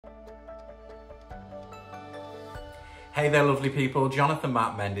Hey there lovely people, Jonathan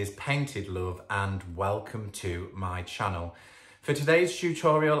Matt Mendes, Painted Love, and welcome to my channel. For today's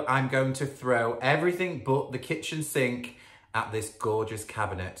tutorial, I'm going to throw everything but the kitchen sink at this gorgeous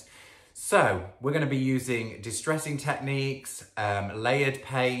cabinet. So we're going to be using distressing techniques, layered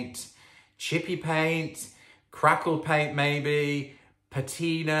paint, chippy paint, crackle paint maybe,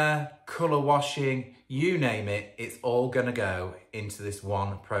 patina, colour washing, you name it, it's all going to go into this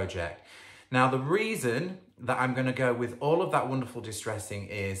one project. Now the reason that I'm going to go with all of that wonderful distressing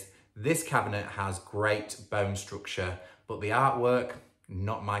is this cabinet has great bone structure, but the artwork,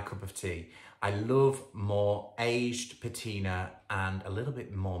 not my cup of tea. I love more aged patina and a little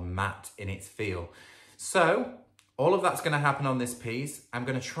bit more matte in its feel. So all of that's going to happen on this piece. I'm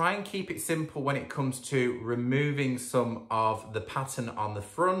going to try and keep it simple when it comes to removing some of the pattern on the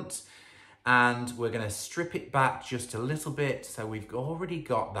front, and we're going to strip it back just a little bit so we've already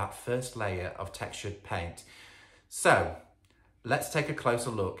got that first layer of textured paint. So let's take a closer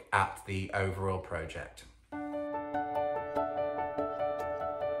look at the overall project.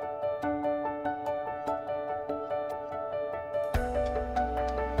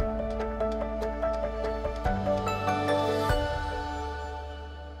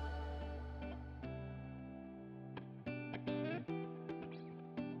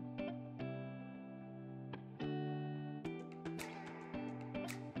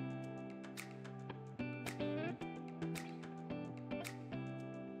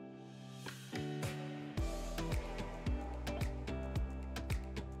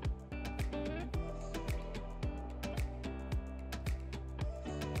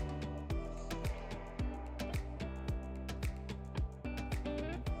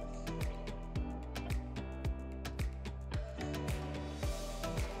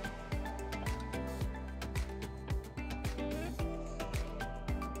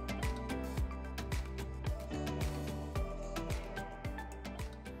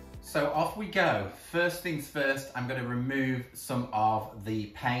 So off we go. First things first, I'm going to remove some of the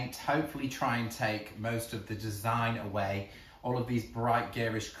paint, hopefully try and take most of the design away. All of these bright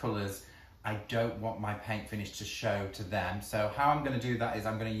garish colours, I don't want my paint finish to show to them. So how I'm going to do that is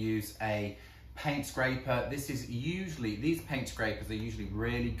I'm going to use a paint scraper. These paint scrapers are usually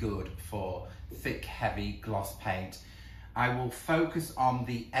really good for thick, heavy gloss paint. I will focus on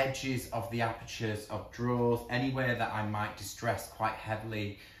the edges of the apertures of drawers, anywhere that I might distress quite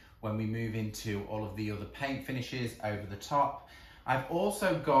heavily when we move into all of the other paint finishes over the top. I've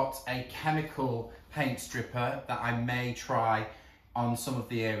also got a chemical paint stripper that I may try on some of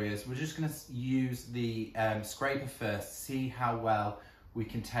the areas. We're just gonna use the scraper first, see how well we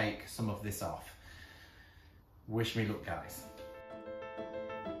can take some of this off. Wish me luck, guys.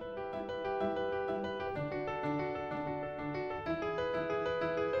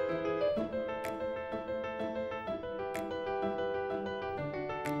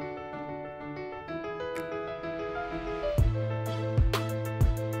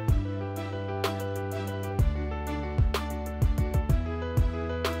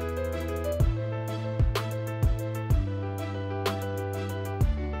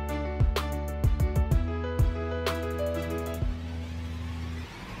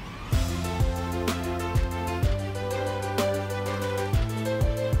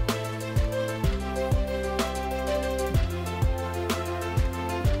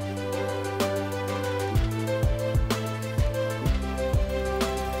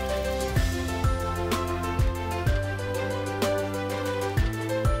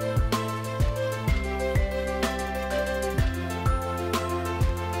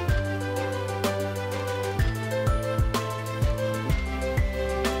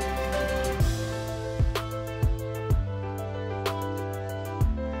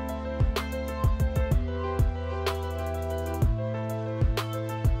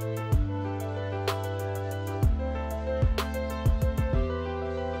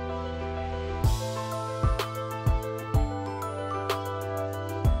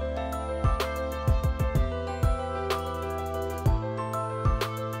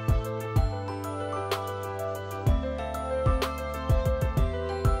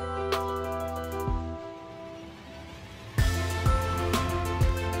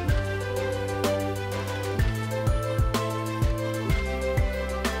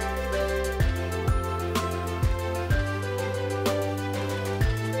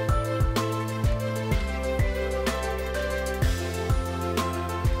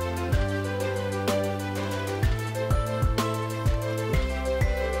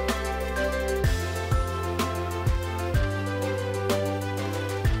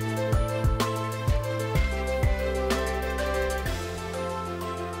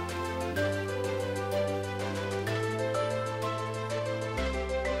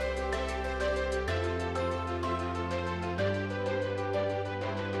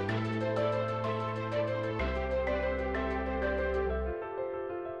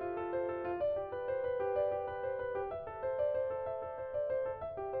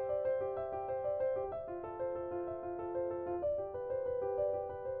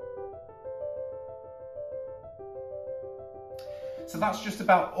 So that's just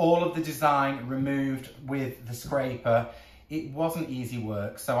about all of the design removed with the scraper. It wasn't easy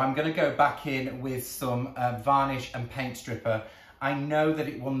work, so I'm going to go back in with some varnish and paint stripper. I know that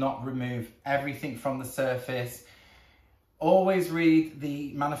it will not remove everything from the surface. Always read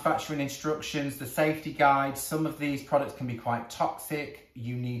the manufacturing instructions, the safety guide. Some of these products can be quite toxic.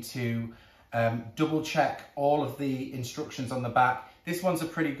 You need to double check all of the instructions on the back. This one's a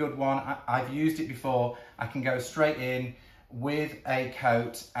pretty good one. I've used it before. I can go straight in with a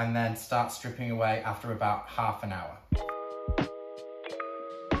coat and then start stripping away after about half an hour.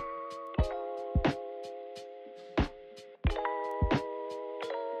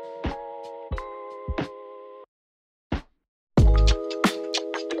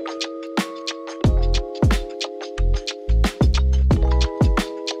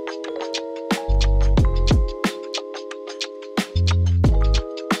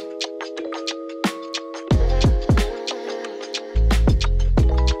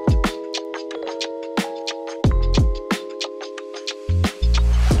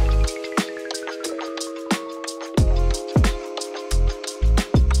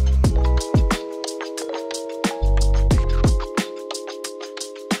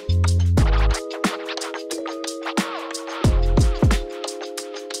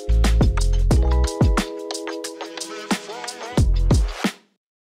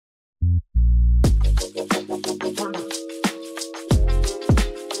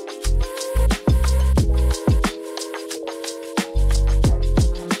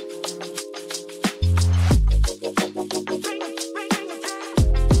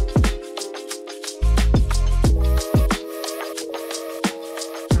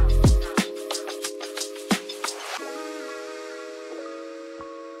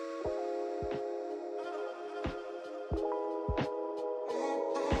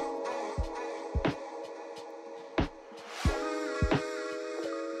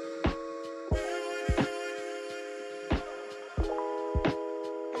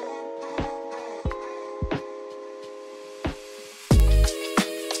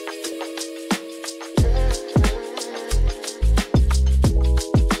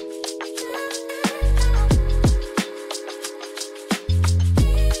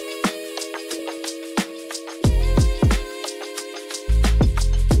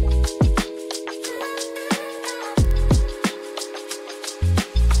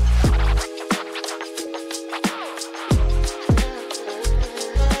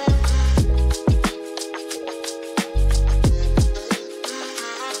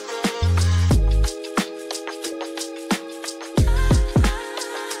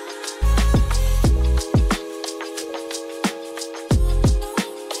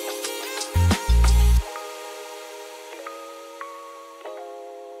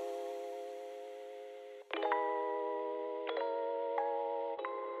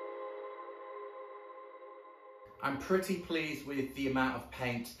 I'm pretty pleased with the amount of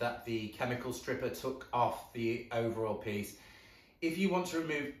paint that the chemical stripper took off the overall piece. If you want to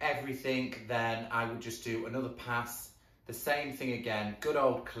remove everything, then I would just do another pass, the same thing again, good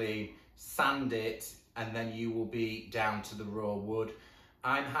old clean, sand it, and then you will be down to the raw wood.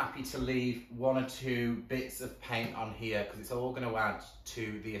 I'm happy to leave 1 or 2 bits of paint on here because it's all going to add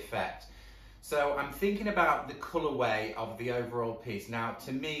to the effect. So I'm thinking about the colourway of the overall piece. Now,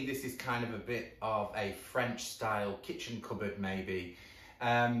 to me, this is kind of a bit of a French style kitchen cupboard maybe.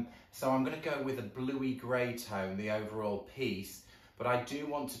 So I'm going to go with a bluey grey tone, the overall piece, but I do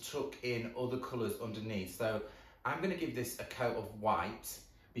want to tuck in other colours underneath. So I'm going to give this a coat of white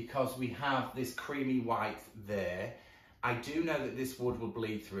because we have this creamy white there. I do know that this wood will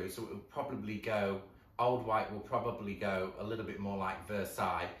bleed through, so it will probably go, old white will probably go a little bit more like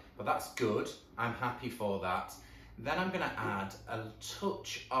Versailles, but that's good. I'm happy for that. Then I'm going to add a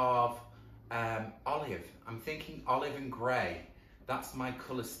touch of olive. I'm thinking olive and grey. That's my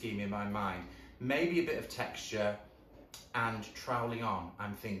colour scheme in my mind. Maybe a bit of texture and troweling on,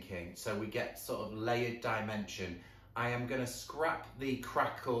 I'm thinking. So we get sort of layered dimension. I am going to scrap the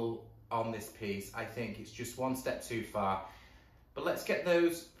crackle on this piece. I think it's just one step too far. But let's get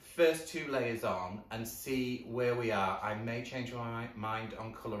those first 2 layers on and see where we are. I may change my mind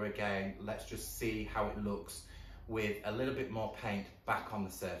on colour again. Let's just see how it looks with a little bit more paint back on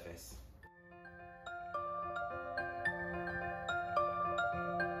the surface.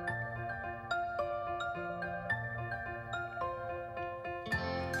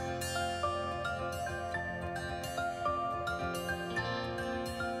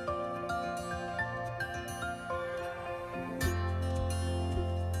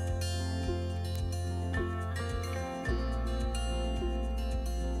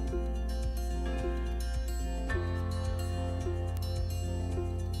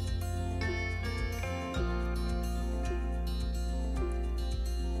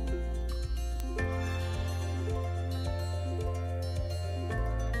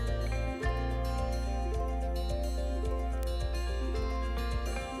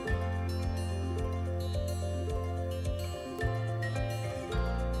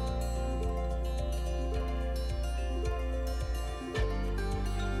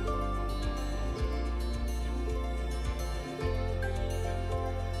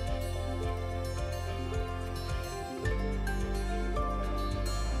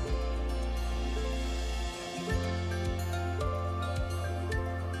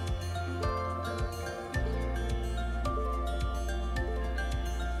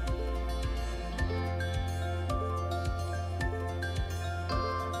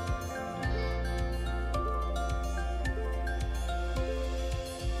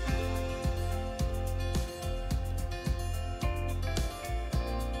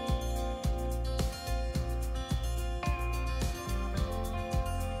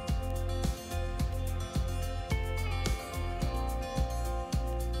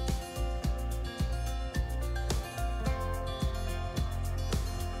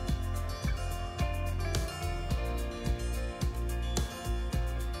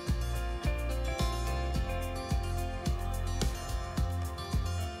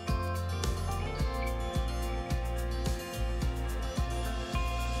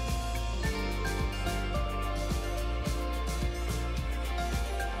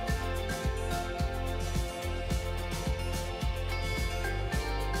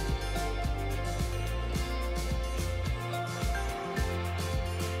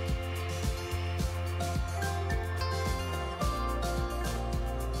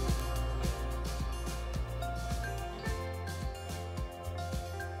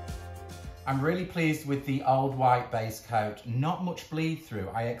 I'm really pleased with the old white base coat. Not much bleed through.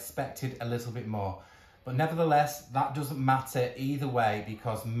 I expected a little bit more. But nevertheless, that doesn't matter either way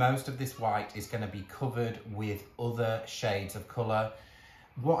because most of this white is going to be covered with other shades of colour.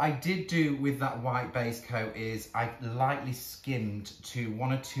 What I did do with that white base coat is I lightly skimmed to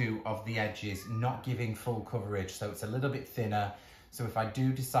one or two of the edges, not giving full coverage, so it's a little bit thinner. So if I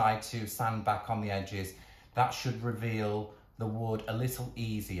do decide to sand back on the edges, that should reveal the wood a little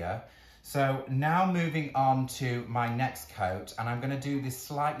easier. So now moving on to my next coat, and I'm going to do this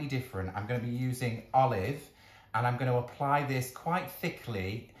slightly different. I'm going to be using olive, and I'm going to apply this quite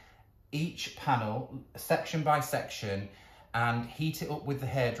thickly, each panel, section by section, and heat it up with the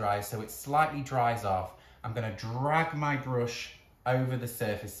hairdryer so it slightly dries off. I'm going to drag my brush over the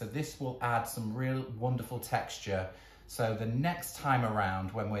surface, so this will add some real wonderful texture. So the next time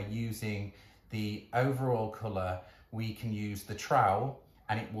around when we're using the overall colour, we can use the trowel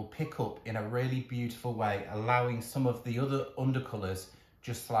and it will pick up in a really beautiful way, allowing some of the other undercolours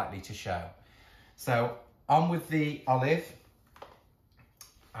just slightly to show. So on with the olive,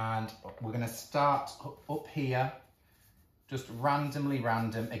 and we're going to start up here, just randomly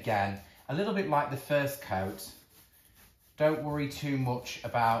random again, a little bit like the first coat. Don't worry too much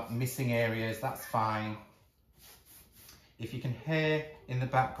about missing areas, that's fine. If you can hear in the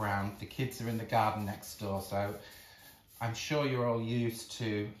background, the kids are in the garden next door, so I'm sure you're all used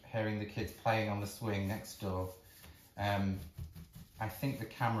to hearing the kids playing on the swing next door. I think the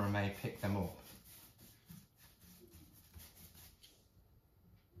camera may pick them up.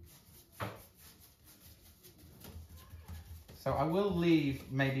 So I will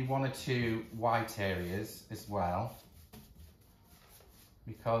leave maybe one or two white areas as well,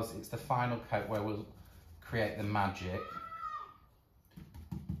 because it's the final coat where we'll create the magic.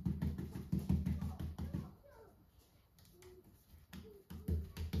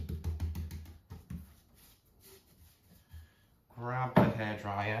 Grab the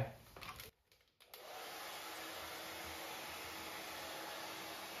hairdryer.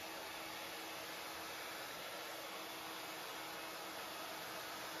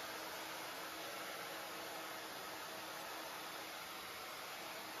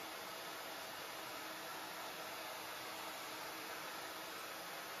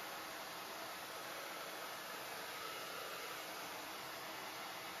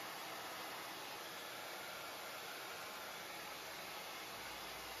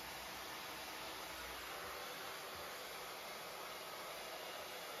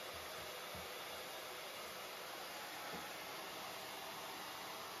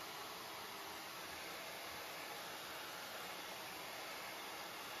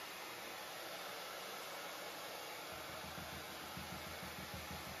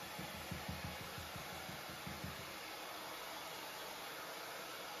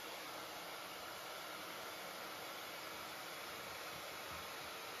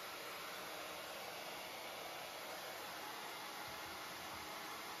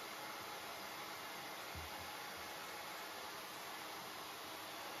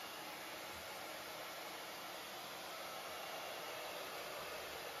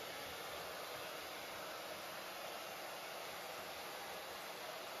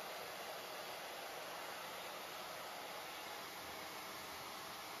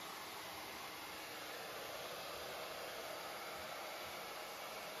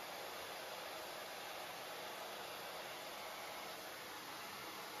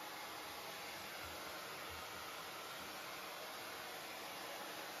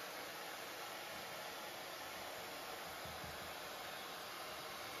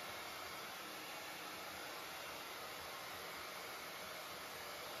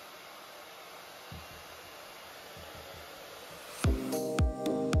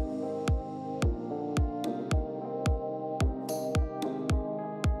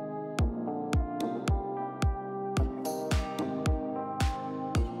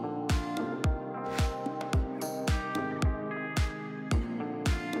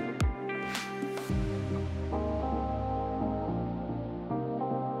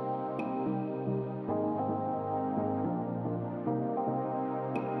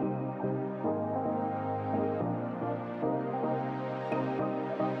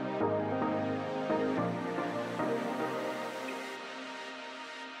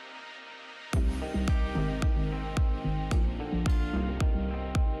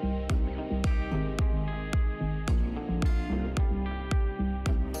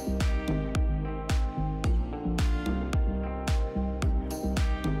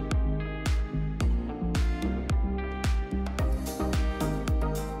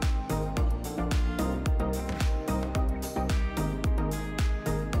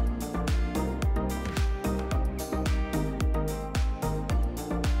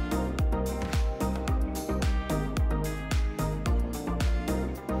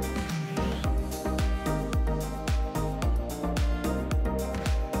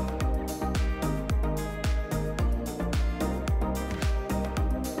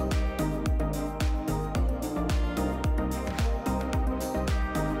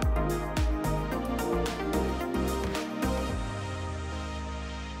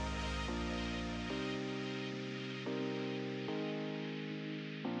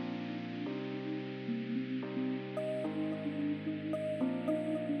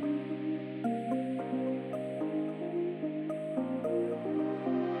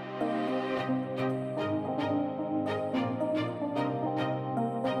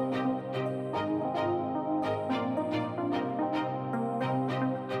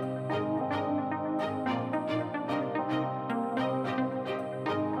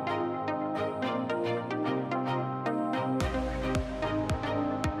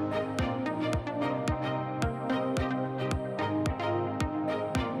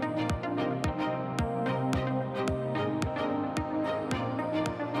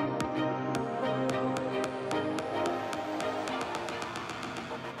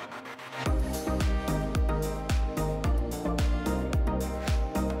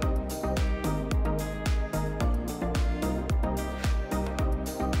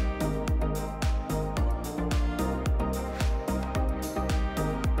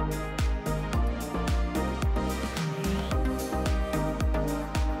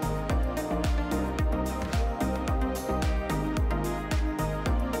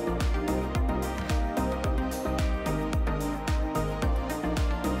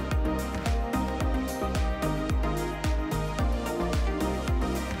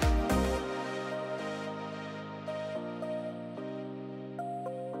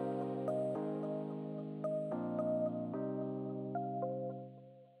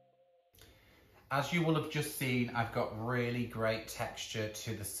 as you will have just seen, I've got really great texture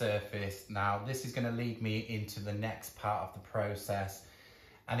to the surface. Now, this is going to lead me into the next part of the process,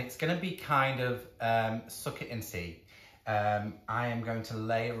 and it's going to be kind of suck it and see. I am going to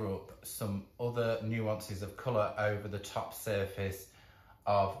layer up some other nuances of colour over the top surface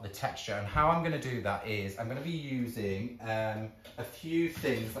of the texture, and how I'm going to do that is I'm going to be using a few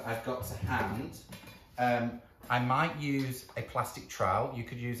things that I've got to hand. I might use a plastic trowel. You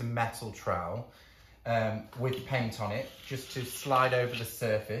could use a metal trowel with paint on it, just to slide over the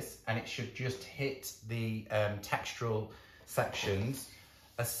surface, and it should just hit the textural sections.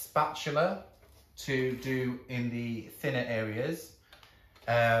 A spatula to do in the thinner areas.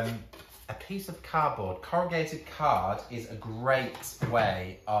 A piece of cardboard. Corrugated card is a great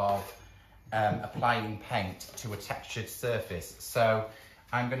way of applying paint to a textured surface. So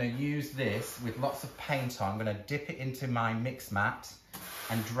I'm going to use this with lots of paint on. I'm going to dip it into my mix mat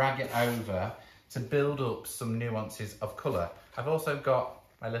and drag it over to build up some nuances of colour. I've also got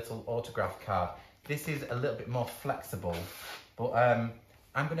my little autograph card. This is a little bit more flexible, but I'm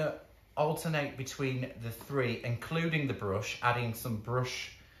going to alternate between the three, including the brush, adding some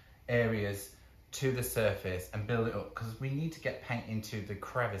brush areas to the surface and build it up, because we need to get paint into the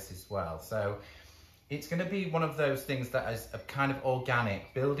crevice as well. So it's going to be one of those things that is a kind of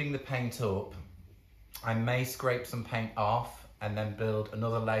organic, building the paint up. I may scrape some paint off and then build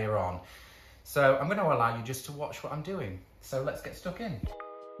another layer on. So I'm going to allow you just to watch what I'm doing. So let's get stuck in.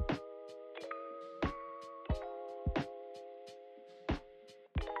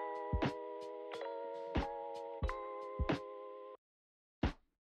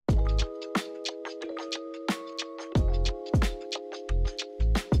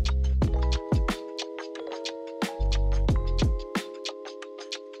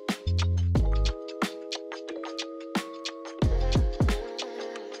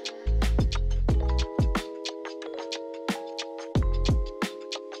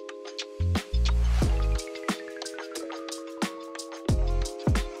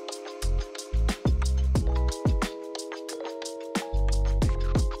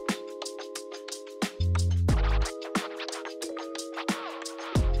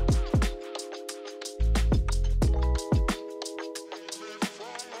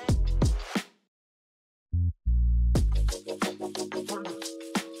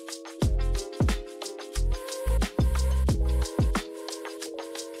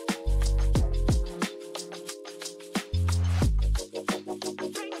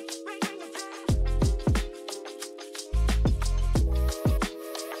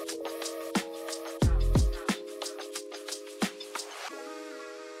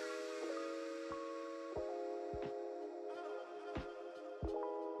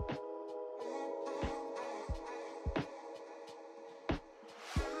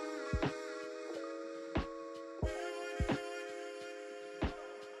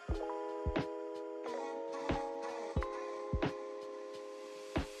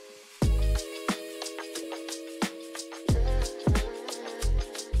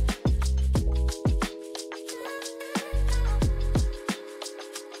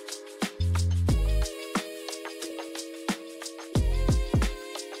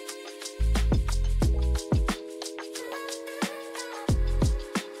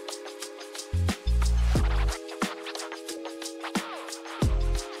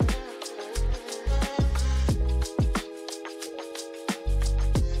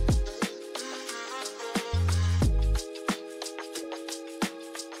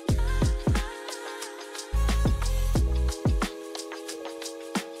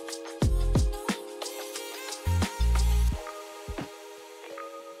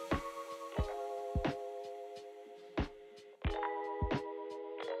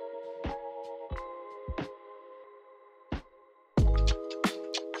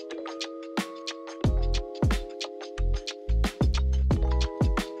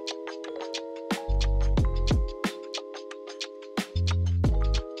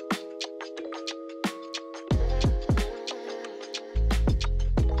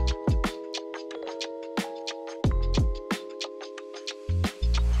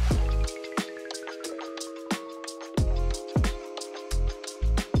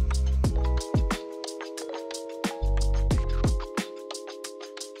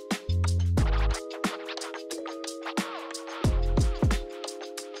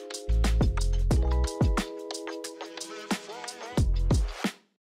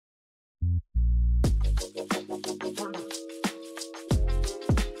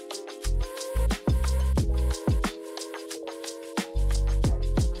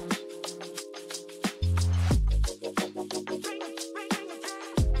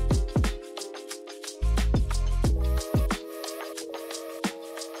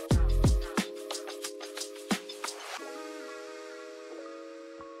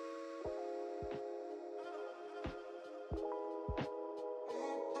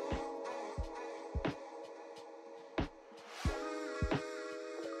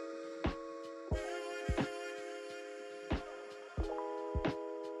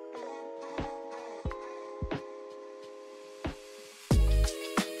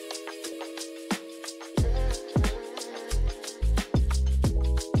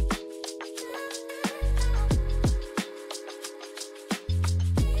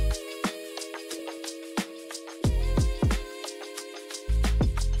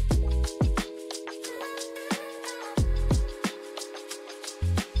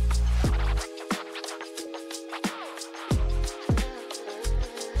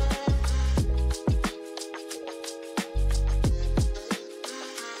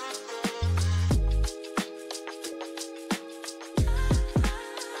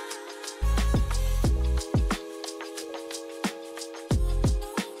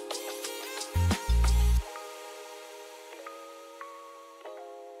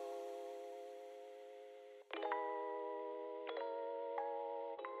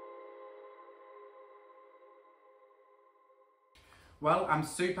 Well, I'm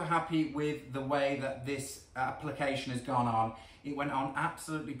super happy with the way that this application has gone on. It went on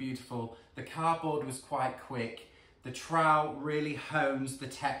absolutely beautiful. The cardboard was quite quick. The trowel really hones the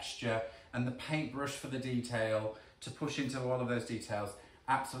texture, and the paintbrush for the detail to push into all of those details,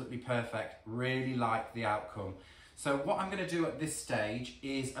 absolutely perfect. Really like the outcome. So what I'm going to do at this stage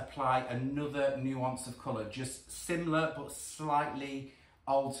is apply another nuance of colour, just similar but slightly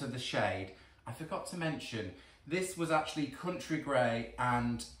alter the shade. I forgot to mention, this was actually country grey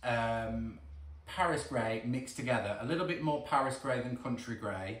and Paris grey mixed together. A little bit more Paris grey than country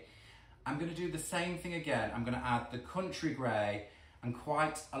grey. I'm going to do the same thing again. I'm going to add the country grey and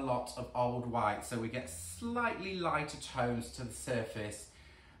quite a lot of old white, so we get slightly lighter tones to the surface.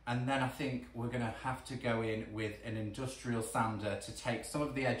 And then I think we're going to have to go in with an industrial sander to take some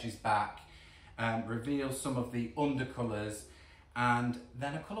of the edges back, reveal some of the undercolours, and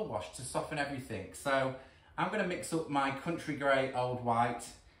then a colour wash to soften everything. So I'm going to mix up my country grey old white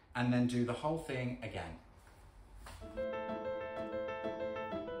and then do the whole thing again.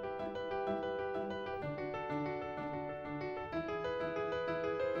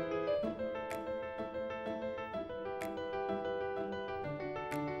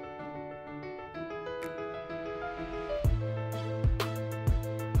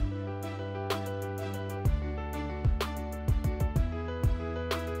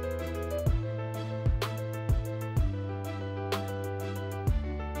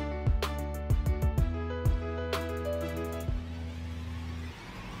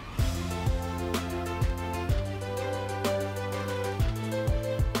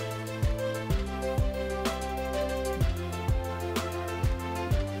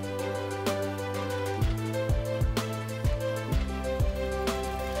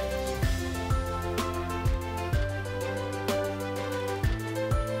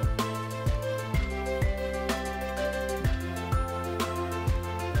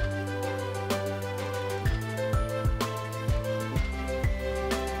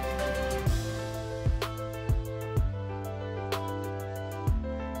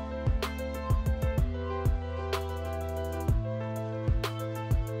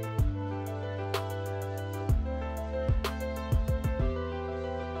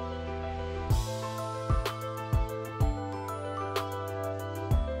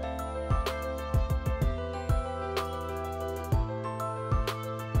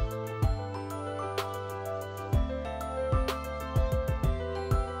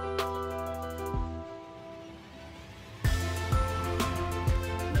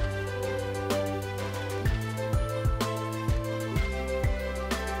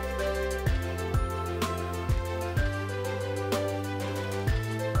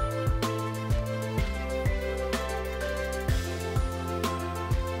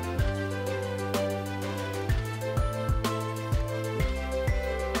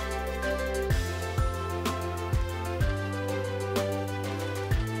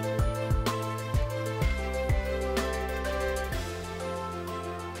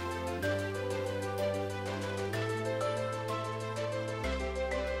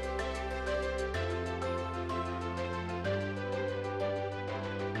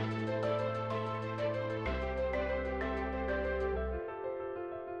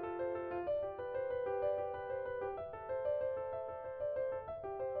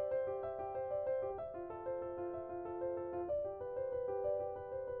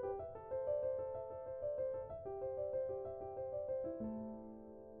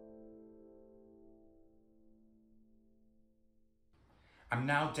 I'm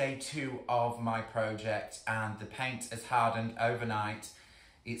now day 2 of my project and the paint has hardened overnight.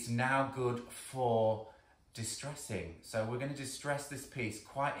 It's now good for distressing. So we're going to distress this piece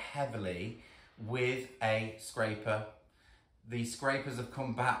quite heavily with a scraper. The scrapers have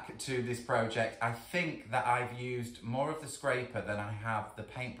come back to this project. I think that I've used more of the scraper than I have the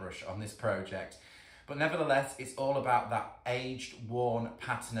paintbrush on this project. But nevertheless, it's all about that aged, worn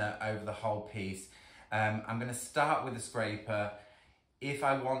patina over the whole piece. I'm going to start with the scraper. If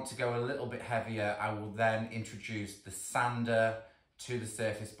I want to go a little bit heavier, I will then introduce the sander to the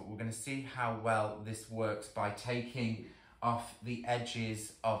surface, but we're going to see how well this works by taking off the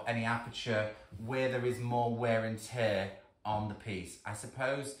edges of any aperture where there is more wear and tear on the piece. I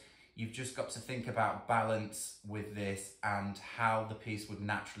suppose you've just got to think about balance with this and how the piece would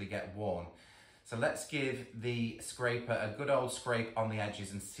naturally get worn. So let's give the scraper a good old scrape on the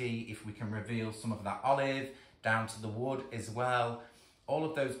edges and see if we can reveal some of that olive down to the wood as well. All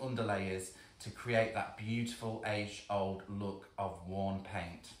of those underlayers to create that beautiful age-old look of worn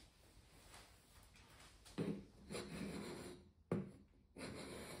paint.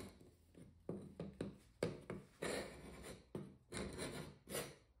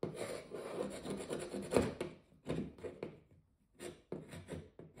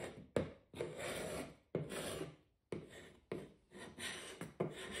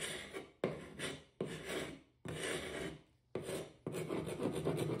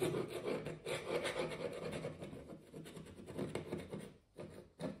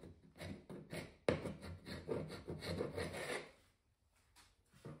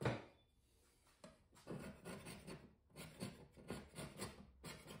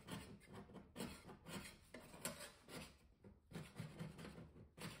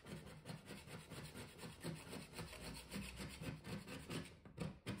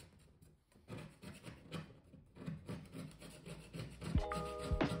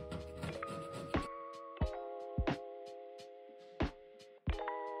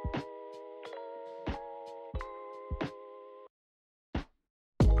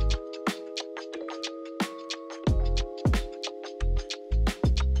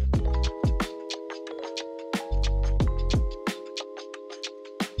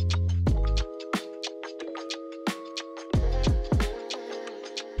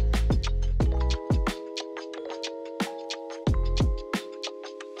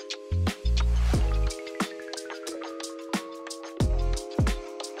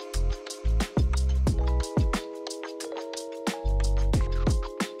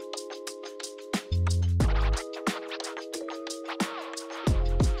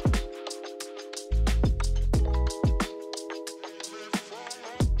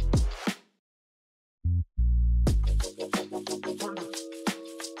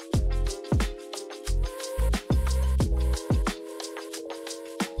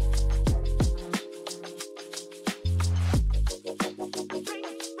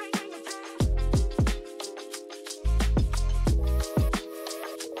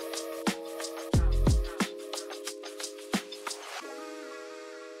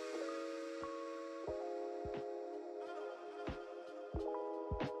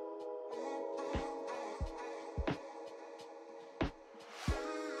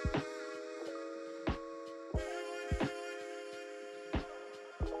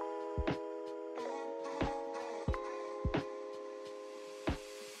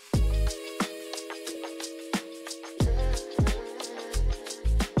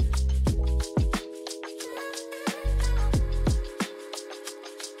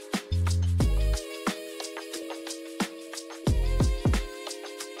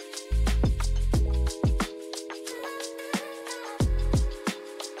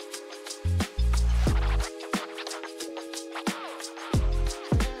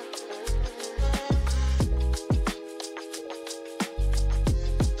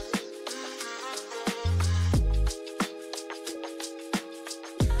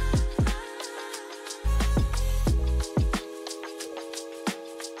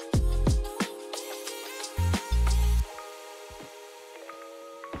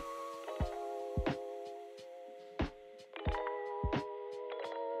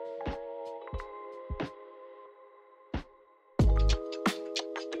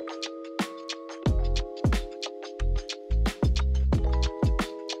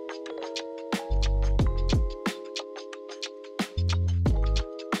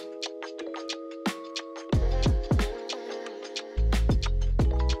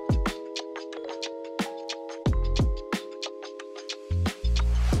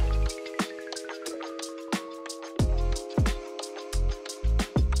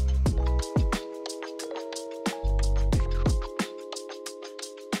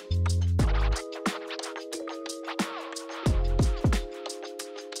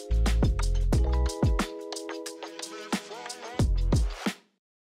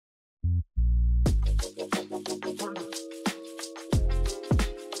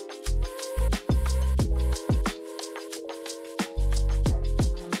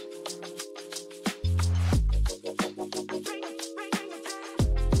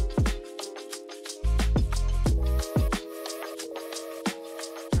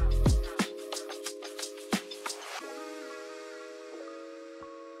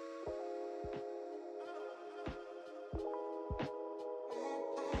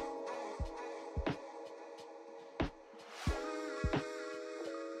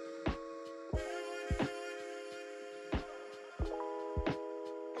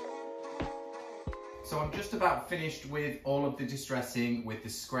 So I'm just about finished with all of the distressing with the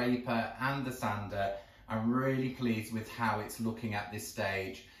scraper and the sander. I'm really pleased with how it's looking at this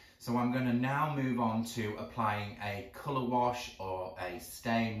stage. So I'm going to now move on to applying a colour wash or a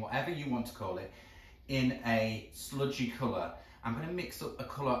stain, whatever you want to call it, in a sludgy colour. I'm going to mix up a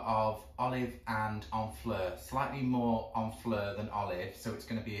colour of olive and enfleur, slightly more enfleur than olive, so it's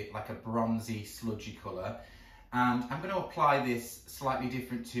going to be like a bronzy sludgy colour. And I'm going to apply this slightly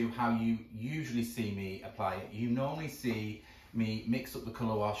different to how you usually see me apply it. You normally see me mix up the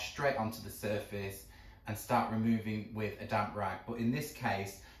colour wash straight onto the surface and start removing with a damp rag. But in this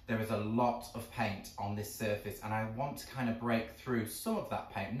case, there is a lot of paint on this surface and I want to kind of break through some of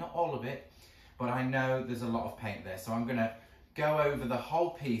that paint, not all of it, but I know there's a lot of paint there. So I'm going to go over the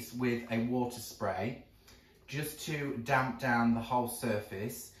whole piece with a water spray just to damp down the whole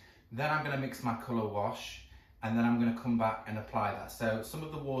surface. Then I'm going to mix my colour wash. And then I'm going to come back and apply that. So some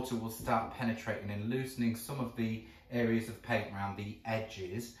of the water will start penetrating and loosening some of the areas of paint around the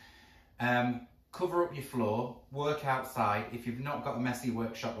edges. Cover up your floor, work outside. If you've not got a messy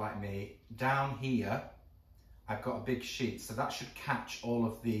workshop like me, down here, I've got a big sheet. So that should catch all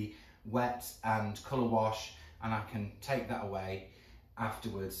of the wet and colour wash and I can take that away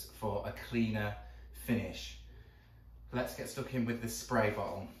afterwards for a cleaner finish. Let's get stuck in with the spray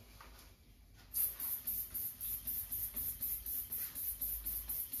bottle.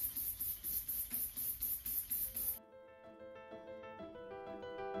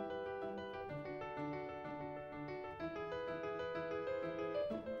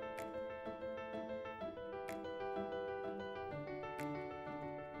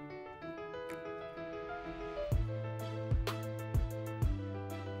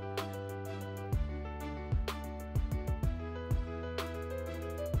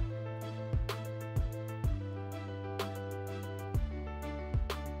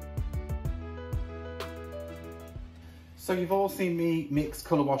 So you've all seen me mix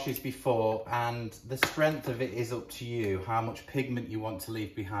colour washes before and the strength of it is up to you, how much pigment you want to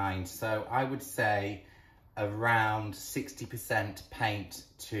leave behind. So I would say around 60% paint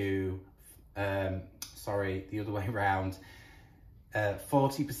to, sorry, the other way around,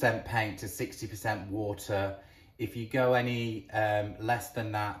 40% paint to 60% water. If you go any less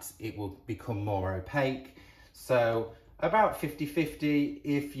than that, it will become more opaque. So about 50-50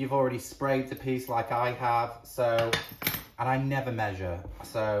 if you've already sprayed the piece like I have. So, and I never measure,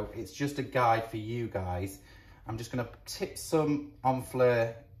 so it's just a guide for you guys. I'm just going to tip some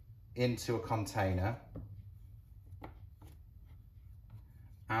enfleur into a container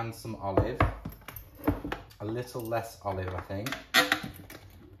and some olive, a little less olive I think.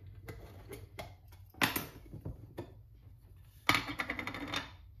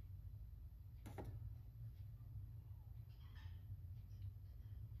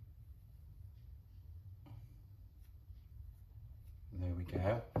 There we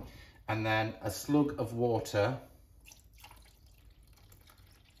go. And then a slug of water.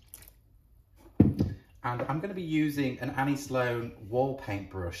 And I'm going to be using an Annie Sloan wall paint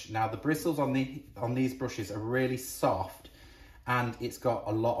brush. Now the bristles on these brushes are really soft and it's got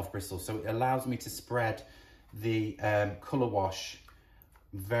a lot of bristles. So it allows me to spread the colour wash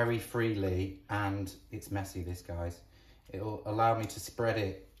very freely, and it's messy, this guys. It'll allow me to spread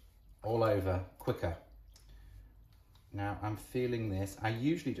it all over quicker. Now I'm feeling this. I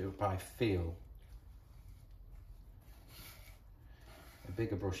usually do it by feel. A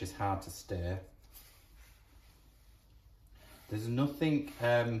bigger brush is hard to steer. There's nothing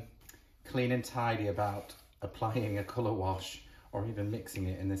clean and tidy about applying a colour wash or even mixing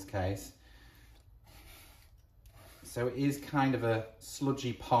it in this case. So it is kind of a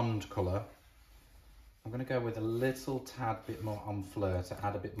sludgy pond colour. I'm going to go with a little tad bit more enfleur to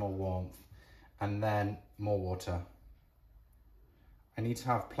add a bit more warmth, and then more water. I need to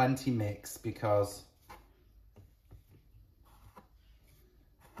have plenty mix because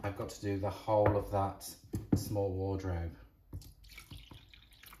I've got to do the whole of that small wardrobe.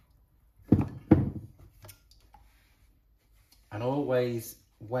 And always,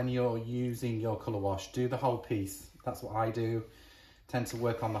 when you're using your colour wash, do the whole piece. That's what I do. Tend to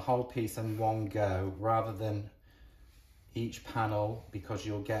work on the whole piece in one go rather than each panel, because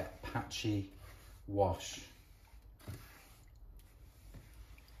you'll get patchy wash.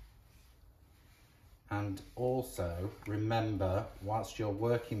 And also remember, whilst you're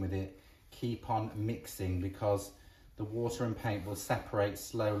working with it, keep on mixing, because the water and paint will separate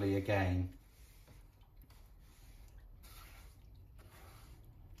slowly again.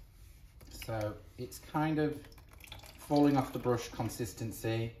 So it's kind of falling off the brush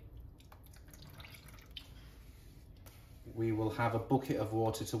consistency. We will have a bucket of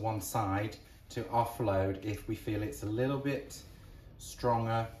water to one side to offload if we feel it's a little bit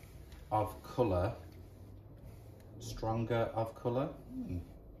stronger of colour. Stronger of colour?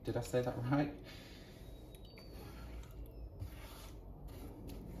 Did I say that right?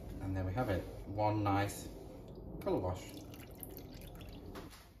 And there we have it, one nice colour wash.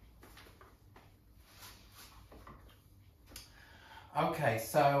 Okay,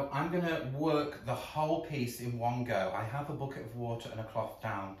 so I'm going to work the whole piece in one go. I have a bucket of water and a cloth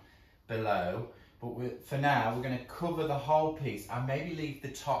down below, but for now we're going to cover the whole piece. I maybe leave the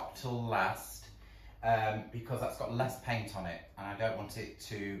top till last because that's got less paint on it and I don't want it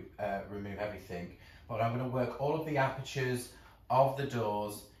to remove everything. But I'm going to work all of the apertures of the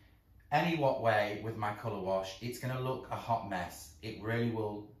doors any what way with my colour wash. It's going to look a hot mess. It really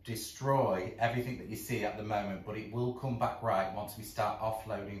will destroy everything that you see at the moment, but it will come back right once we start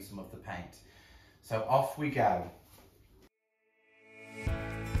offloading some of the paint. So off we go.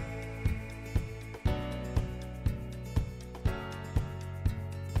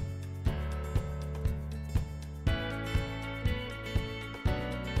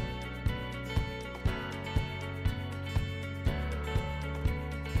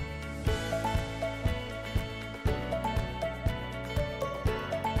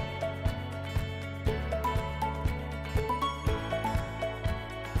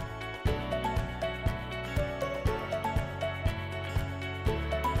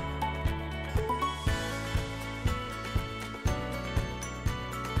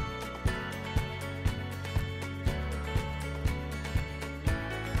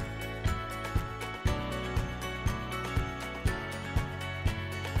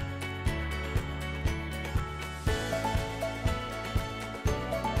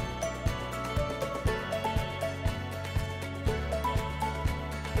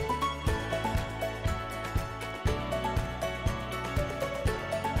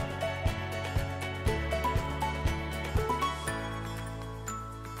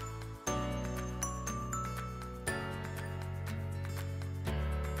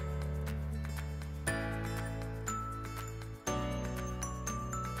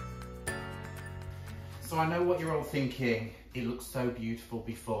 So I know what you're all thinking, it looks so beautiful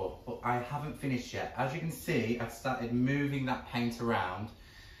before, but I haven't finished yet. As you can see, I've started moving that paint around.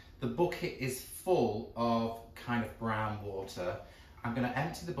 The bucket is full of kind of brown water. I'm going to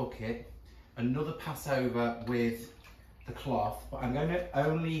empty the bucket, another pass over with the cloth, but I'm going to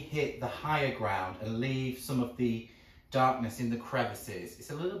only hit the higher ground and leave some of the darkness in the crevices. It's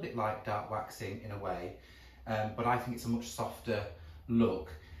a little bit like dark waxing in a way, but I think it's a much softer look.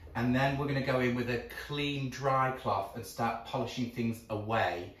 And then we're going to go in with a clean dry cloth and start polishing things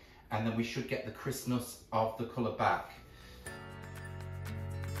away, and then we should get the crispness of the colour back.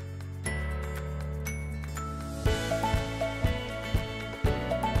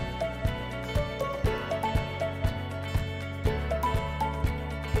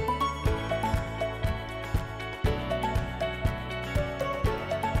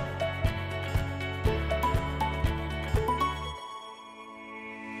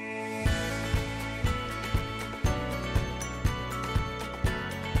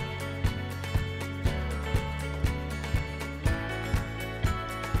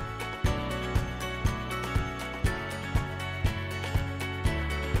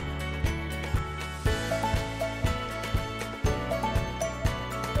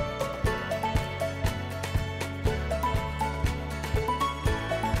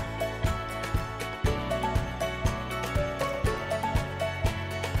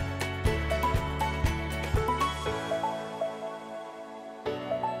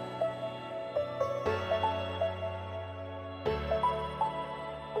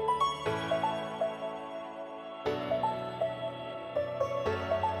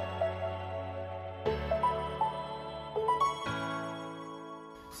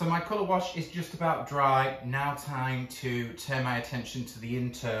 So my colour wash is just about dry. Now time to turn my attention to the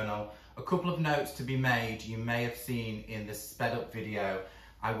internal. A couple of notes to be made. You may have seen in the sped up video,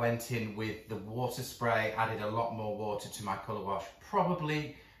 I went in with the water spray, added a lot more water to my colour wash.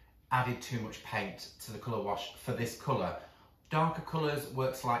 Probably added too much paint to the colour wash for this colour. Darker colours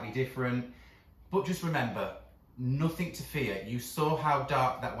work slightly different, but just remember, nothing to fear. You saw how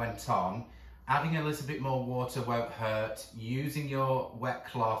dark that went on. Adding a little bit more water won't hurt. Using your wet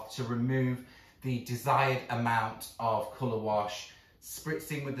cloth to remove the desired amount of colour wash,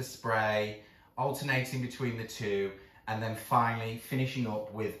 spritzing with the spray, alternating between the two, and then finally finishing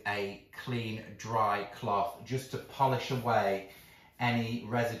up with a clean, dry cloth just to polish away any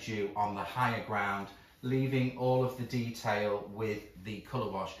residue on the higher ground, leaving all of the detail with the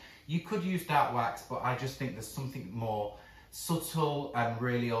colour wash. You could use dark wax, but I just think there's something more subtle and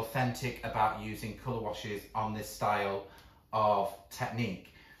really authentic about using colour washes on this style of technique.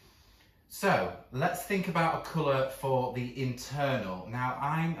 So let's think about a colour for the internal. Now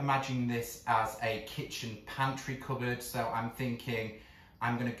I'm imagining this as a kitchen pantry cupboard, so I'm thinking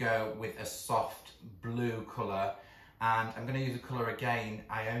I'm going to go with a soft blue colour, and I'm going to use a colour again.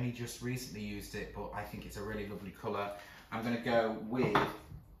 I only just recently used it, but I think it's a really lovely colour. I'm going to go with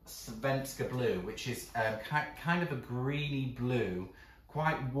Svenska blue, which is kind of a greeny blue,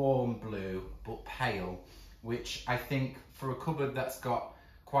 quite warm blue but pale, which I think for a cupboard that's got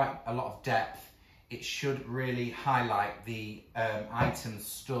quite a lot of depth, it should really highlight the items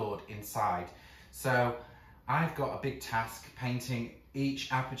stored inside. So I've got a big task painting each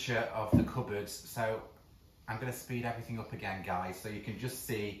aperture of the cupboards, so I'm going to speed everything up again, guys, so you can just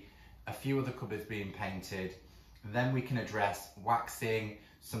see a few of the cupboards being painted. And then we can address waxing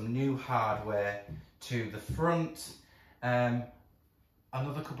some new hardware to the front.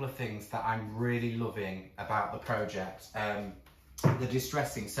 Another couple of things that I'm really loving about the project, the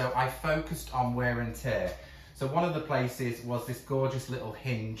distressing. So I focused on wear and tear. So one of the places was this gorgeous little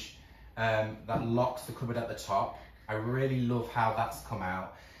hinge that locks the cupboard at the top. I really love how that's come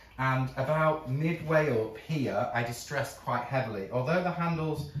out. And about midway up here, I distressed quite heavily. Although the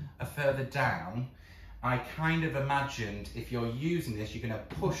handles are further down, I kind of imagined if you're using this, you're going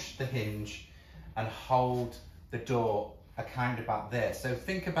to push the hinge and hold the door a kind of about there. So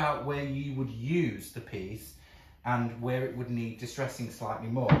think about where you would use the piece and where it would need distressing slightly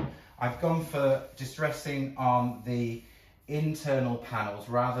more. I've gone for distressing on the internal panels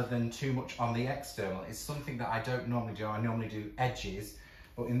rather than too much on the external. It's something that I don't normally do. I normally do edges,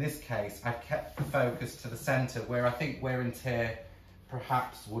 but in this case I've kept the focus to the center where I think wear and tear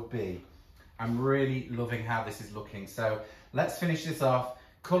perhaps would be. I'm really loving how this is looking. So let's finish this off.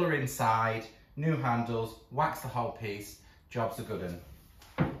 Colour inside, new handles, wax the whole piece, job's a good one.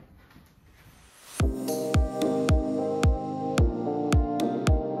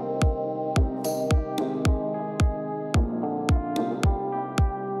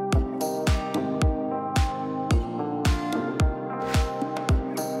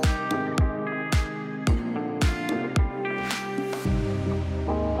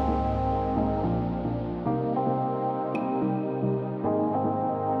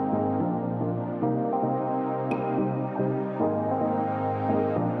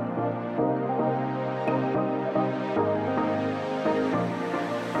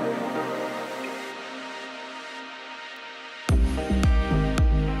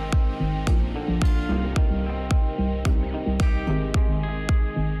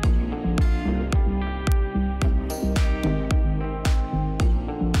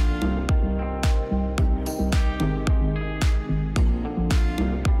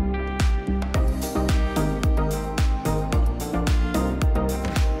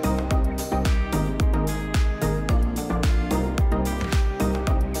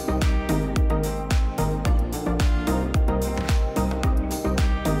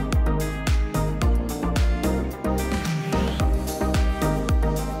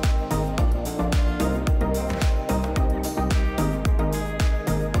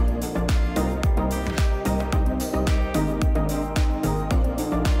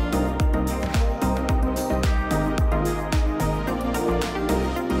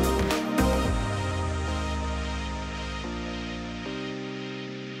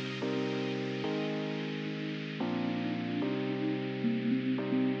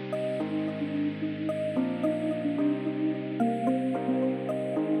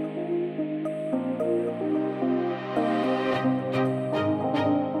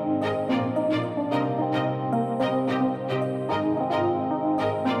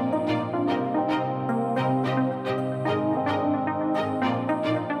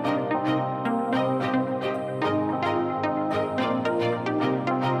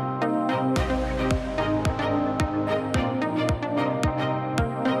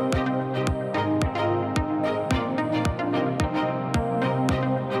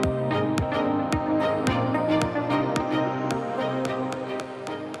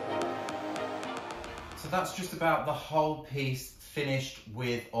 That's just about the whole piece finished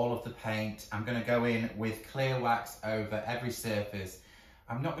with all of the paint. I'm going to go in with clear wax over every surface.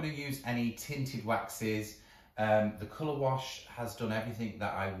 I'm not going to use any tinted waxes. The colour wash has done everything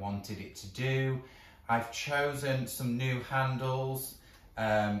that I wanted it to do. I've chosen some new handles.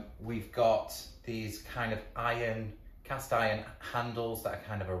 We've got these kind of iron cast iron handles that are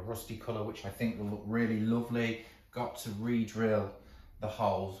kind of a rusty colour, which I think will look really lovely. Got to re-drill the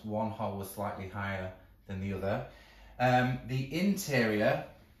holes. One hole was slightly higher than the other. The interior,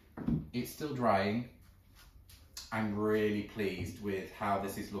 it's still drying. I'm really pleased with how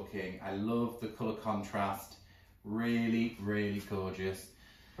this is looking. I love the colour contrast. Really, really gorgeous.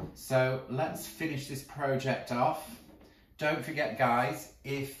 So let's finish this project off. Don't forget, guys,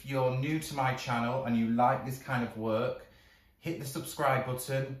 if you're new to my channel and you like this kind of work, hit the subscribe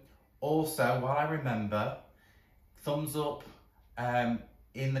button. Also, while I remember, thumbs up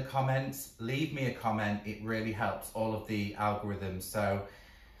in the comments. Leave me a comment. It really helps all of the algorithms. So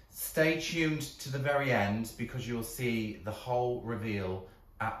stay tuned to the very end because you'll see the whole reveal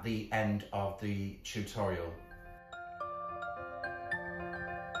at the end of the tutorial.